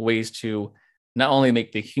taking ways to not only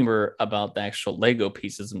make the humor about the actual Lego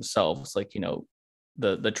pieces themselves,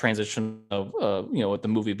 the transition of what the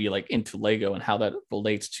movie be like into Lego and how that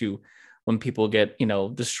relates to when people get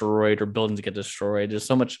destroyed or buildings get destroyed. There's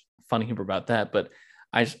so much fun humor about that, but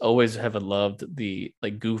I just always have loved the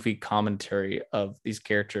goofy commentary of these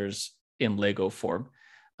characters in Lego form.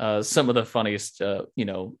 Some of the funniest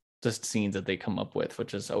just scenes that they come up with,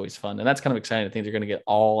 which is always fun. And that's kind of exciting. I think they're going to get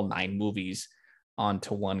all 9 movies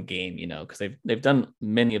onto one game, because they've done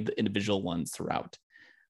many of the individual ones throughout.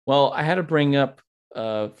 Well, I had to bring up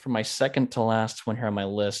for my second to last one here on my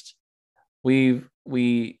list. We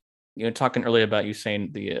talking earlier about you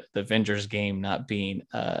saying the Avengers game not being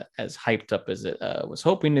as hyped up as it was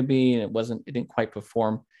hoping to be, and it didn't quite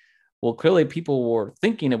perform. Well, clearly people were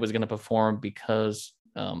thinking it was going to perform because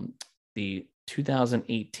the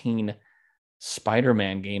 2018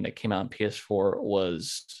 Spider-Man game that came out on PS4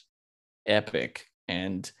 was epic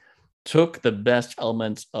and took the best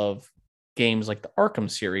elements of games like the Arkham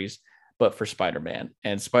series, but for Spider-Man.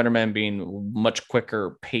 And Spider-Man being much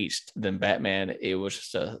quicker paced than Batman, it was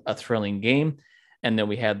just a thrilling game. And then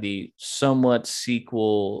we had the somewhat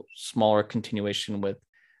sequel, smaller continuation with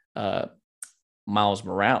Miles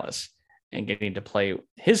Morales and getting to play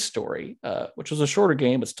his story, which was a shorter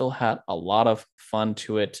game, but still had a lot of fun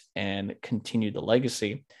to it and continued the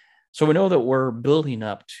legacy. So we know that we're building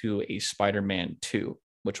up to a Spider-Man 2,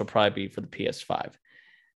 which will probably be for the PS5.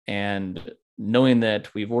 And knowing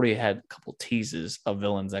that we've already had a couple teases of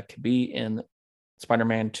villains that could be in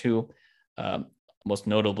Spider-Man 2, most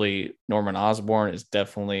notably Norman Osborn is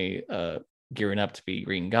definitely gearing up to be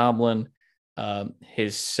Green Goblin.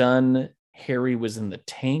 His son Harry was in the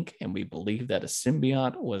tank, and we believe that a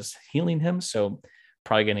symbiote was healing him, so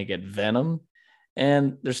probably going to get Venom.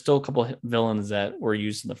 And there's still a couple of villains that were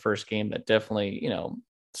used in the first game that definitely,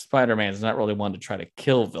 Spider-Man's not really one to try to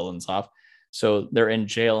kill villains off. So they're in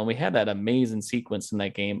jail, and we had that amazing sequence in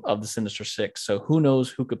that game of the Sinister Six. So who knows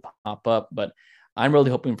who could pop up, but I'm really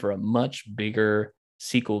hoping for a much bigger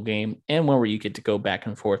sequel game and one where you get to go back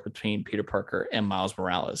and forth between Peter Parker and Miles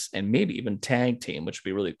Morales, and maybe even tag team, which would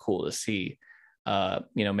be really cool to see,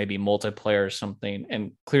 maybe multiplayer or something.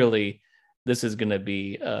 And clearly this is going to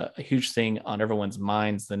be a huge thing on everyone's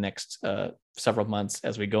minds the next several months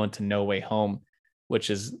as we go into No Way Home, which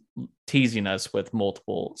is teasing us with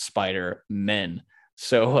multiple Spider-Men.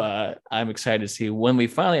 So I'm excited to see when we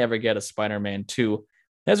finally ever get a Spider-Man 2.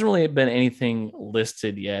 Hasn't really been anything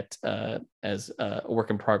listed yet as a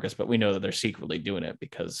work in progress, but we know that they're secretly doing it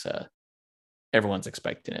because everyone's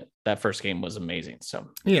expecting it. That first game was amazing. So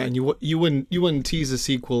yeah, and you wouldn't tease a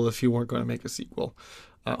sequel if you weren't going to make a sequel.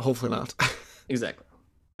 Hopefully not. Exactly.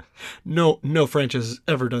 No franchise has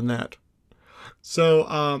ever done that.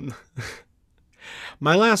 So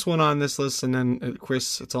my last one on this list, and then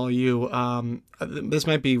Chris, it's all you. This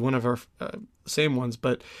might be one of our same ones,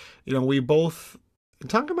 but we both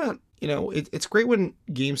talk about, it's great when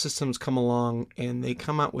game systems come along and they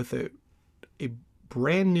come out with a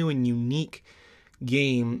brand new and unique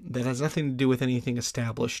game that has nothing to do with anything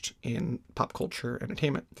established in pop culture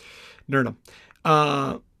entertainment nerdom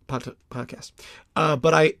podcast.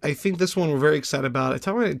 But I think this one we're very excited about. It's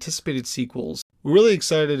talking about anticipated sequels. We're really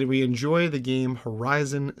excited, and we enjoy the game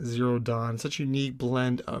Horizon Zero Dawn. Such a unique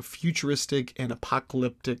blend of futuristic and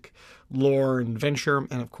apocalyptic lore and adventure.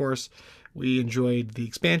 And of course, we enjoyed the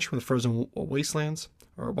expansion with Frozen Wastelands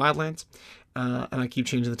or Wildlands. And I keep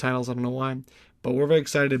changing the titles, I don't know why. But we're very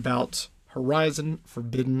excited about Horizon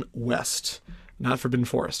Forbidden West. Not Forbidden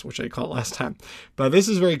Forest, which I called last time. But this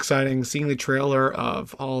is very exciting, seeing the trailer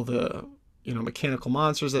of all the mechanical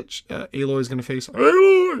monsters that Aloy is going to face.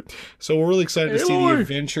 Aloy! So we're really excited to see the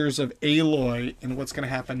adventures of Aloy and what's going to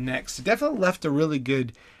happen next. It definitely left a really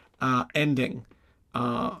good ending,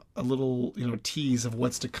 a little tease of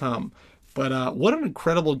what's to come. But what an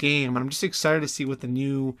incredible game! I'm just excited to see what the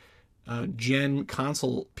new gen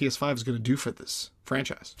console PS5 is going to do for this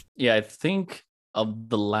franchise. Yeah, I think of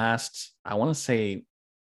the last, I want to say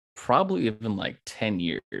probably even like 10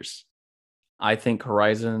 years, I think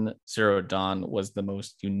Horizon Zero Dawn was the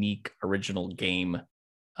most unique original game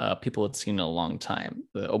people had seen in a long time.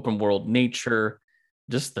 The open world nature,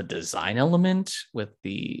 just the design element with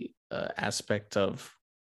the aspect of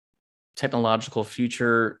technological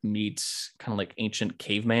future meets kind of like ancient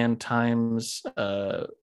caveman times.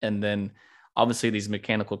 And then obviously these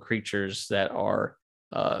mechanical creatures that are,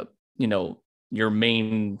 your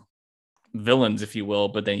main villains, if you will,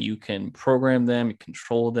 but then you can program them,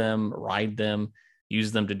 control them, ride them,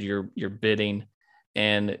 use them to do your bidding.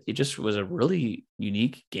 And it just was a really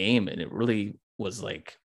unique game. And it really was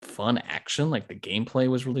like fun action. Like the gameplay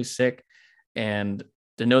was really sick. And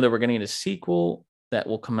to know that we're getting a sequel that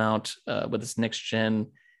will come out with this next gen,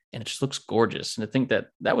 and it just looks gorgeous. And I think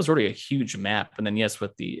that was already a huge map. And then yes,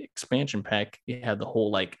 with the expansion pack, you had the whole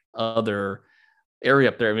like other area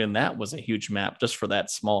up there. I mean, that was a huge map just for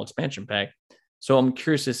that small expansion pack. So I'm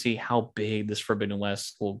curious to see how big this Forbidden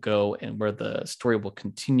West will go and where the story will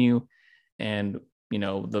continue. And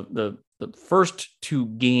the first two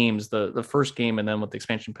games, the first game and then with the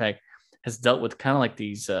expansion pack, has dealt with kind of like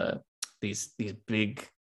these big,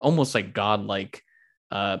 almost like godlike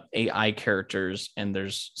AI characters, and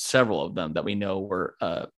there's several of them that we know were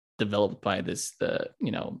developed by the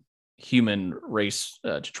human race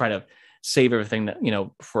to try to save everything that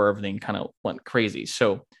before everything kind of went crazy.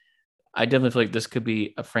 So I definitely feel like this could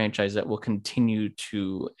be a franchise that will continue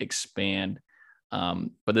to expand.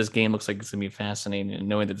 But this game looks like it's gonna be fascinating, and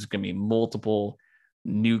knowing that there's gonna be multiple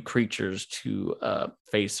new creatures to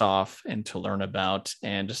face off and to learn about,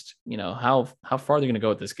 and just how far they're gonna go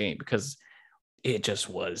with this game, because it just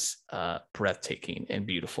was breathtaking and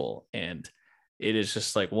beautiful. And it is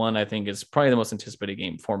just like one, I think is probably the most anticipated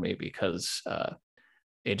game for me, because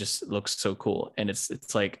it just looks so cool. And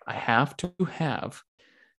it's like I have to have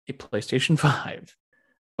a PlayStation 5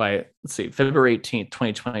 by, let's see, February 18th,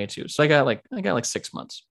 2022. So I got like 6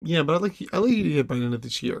 months. Yeah, but I'd like you to get it by the end of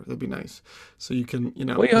this year. That'd be nice. So you can,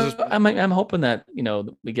 Well, yeah, I'm hoping that,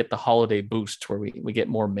 we get the holiday boost where we get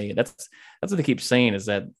more made. That's what they keep saying, is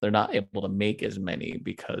that they're not able to make as many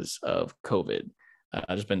because of COVID.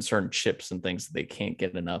 There's been certain chips and things that they can't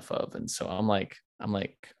get enough of. And so I'm like,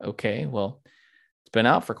 okay, well, it's been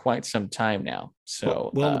out for quite some time now.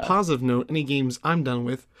 So well, on the positive note, any games I'm done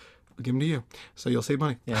with, I'll give them to you, so you'll save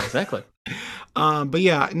money. Yeah, exactly. But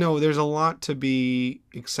yeah, no, there's a lot to be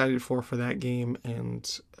excited for that game,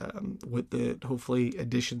 and with the hopefully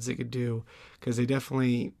additions they could do, because they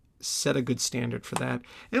definitely set a good standard for that.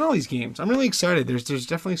 And all these games, I'm really excited. There's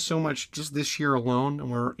definitely so much just this year alone, and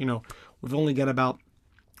we're we've only got about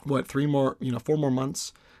 4 more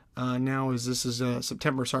months. Now this is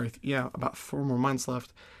September. Sorry, yeah, about 4 more months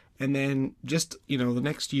left. And then just, the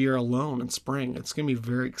next year alone in spring, it's going to be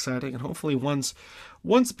very exciting. And hopefully once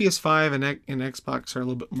PS5 and Xbox are a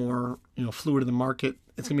little bit more, fluid in the market,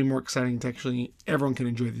 it's going to be more exciting to actually everyone can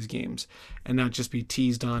enjoy these games and not just be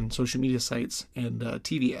teased on social media sites and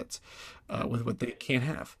TV ads with what they can't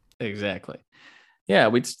have. Exactly.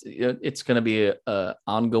 Yeah, it's going to be a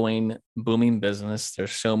ongoing booming business.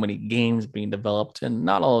 There's so many games being developed, and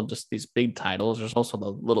not all just these big titles. There's also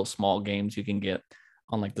the little small games you can get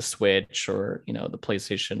on like the Switch or the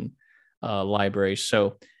PlayStation library.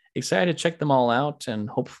 So excited to check them all out, and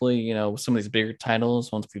hopefully some of these bigger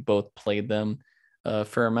titles, once we both played them a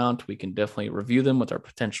fair amount, we can definitely review them with our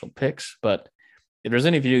potential picks. But if there's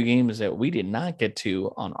any video games that we did not get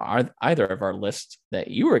to on either of our lists that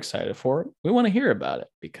you were excited for, we want to hear about it,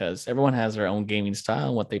 because everyone has their own gaming style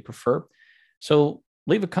and what they prefer. So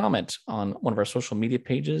leave a comment on one of our social media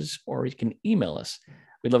pages, or you can email us.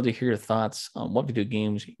 We'd love to hear your thoughts on what video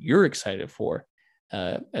games you're excited for,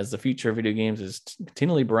 as the future of video games is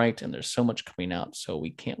continually bright and there's so much coming out. So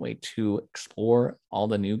we can't wait to explore all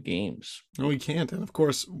the new games. No, we can't. And of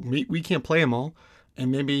course, we can't play them all.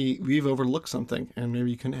 And maybe we've overlooked something, and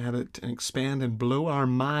maybe you can add it and expand and blow our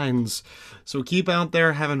minds. So keep out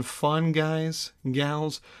there having fun, guys and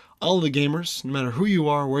gals, all the gamers, no matter who you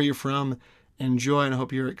are, where you're from. Enjoy, and I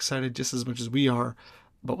hope you're excited just as much as we are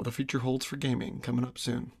about what the future holds for gaming coming up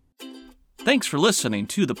soon. Thanks for listening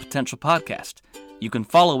to The Potential Podcast. You can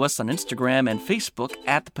follow us on Instagram and Facebook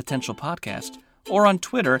at The Potential Podcast, or on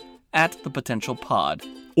Twitter at The Potential Pod.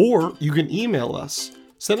 Or you can email us.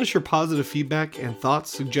 Send us your positive feedback and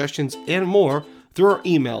thoughts, suggestions, and more through our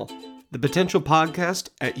email,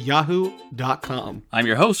 thepotentialpodcast@yahoo.com. I'm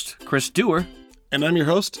your host, Chris Dewar. And I'm your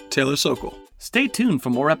host, Taylor Sokol. Stay tuned for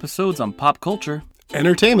more episodes on pop culture,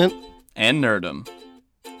 Entertainment, and nerdom.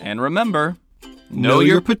 And remember, know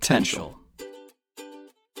your potential.